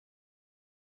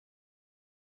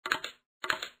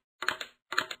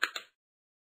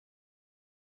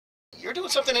You're doing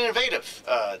something innovative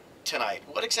tonight.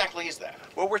 What exactly is that?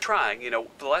 Well, we're trying. For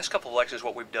the last couple of elections,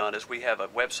 what we've done is we have a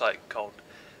website called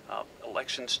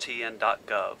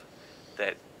Elections.tn.gov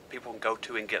that people can go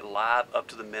to and get live,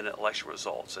 up-to-the-minute election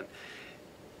results. And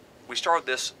we started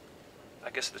this, I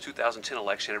guess, the 2010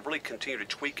 election, and really continue to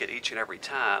tweak it each and every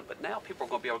time. But now people are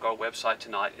going to be able to go to our website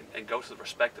tonight and go to the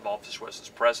respective offices, whether it's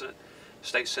president,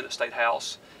 state senate, state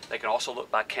house. They can also look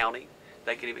by county.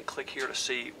 They can even click here to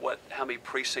see how many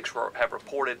precincts have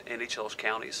reported in each of those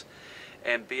counties,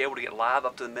 and be able to get live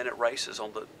up-to-the-minute races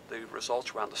on the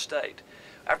results around the state.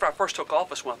 After I first took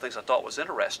office, one of the things I thought was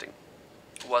interesting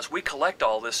was we collect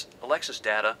all this elections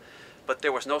data, but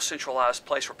there was no centralized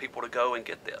place for people to go and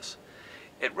get this.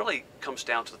 It really comes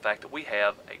down to the fact that we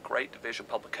have a great division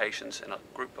of publications and a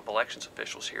group of elections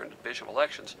officials here in the Division of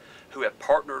Elections who have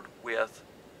partnered with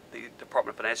the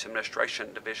Department of Finance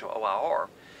Administration Division of OIR,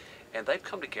 and they've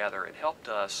come together and helped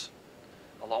us,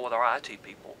 along with our IT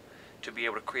people, to be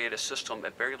able to create a system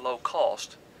at very low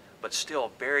cost, but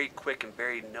still very quick and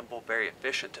very nimble, very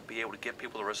efficient to be able to give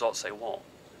people the results they want.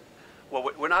 Well,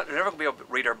 we're never going to be able to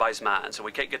read everybody's minds, and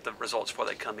we can't get the results before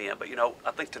they come in. But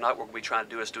I think tonight what we're going to be trying to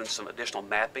do is doing some additional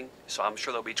mapping. So I'm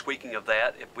sure there'll be tweaking of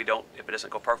that if it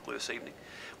doesn't go perfectly this evening.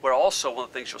 But also one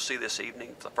of the things you'll see this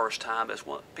evening for the first time is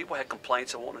when people had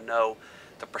complaints and want to know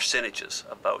the percentages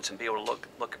of votes and be able to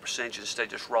look at percentages instead of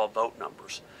just raw vote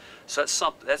numbers. So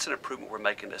that's an improvement we're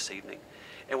making this evening.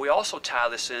 And we also tie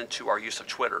this into our use of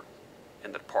Twitter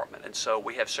in the department. And so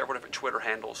we have several different Twitter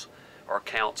handles or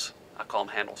accounts, I call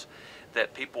them handles,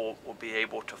 that people will be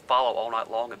able to follow all night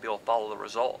long and be able to follow the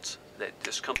results that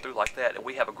just come through like that. And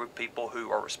we have a group of people who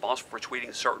are responsible for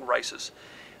tweeting certain races.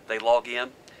 They log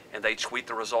in and they tweet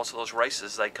the results of those races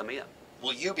as they come in.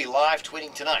 Will you be live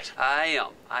tweeting tonight? I am,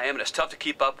 and it's tough to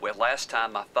keep up with. Last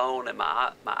time my phone and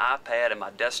my iPad and my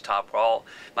desktop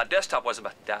my desktop wasn't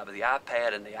about to die, but the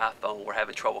iPad and the iPhone were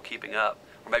having trouble keeping up,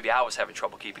 or maybe I was having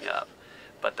trouble keeping up.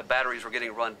 But the batteries were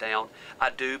getting run down.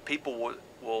 People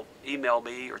will email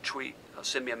me or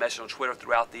send me a message on Twitter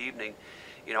throughout the evening,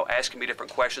 asking me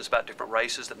different questions about different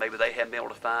races that maybe they haven't been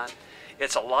able to find.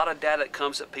 It's a lot of data that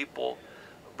comes at people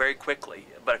very quickly,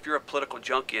 but if you're a political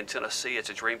junkie in Tennessee,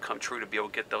 it's a dream come true to be able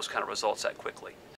to get those kind of results that quickly.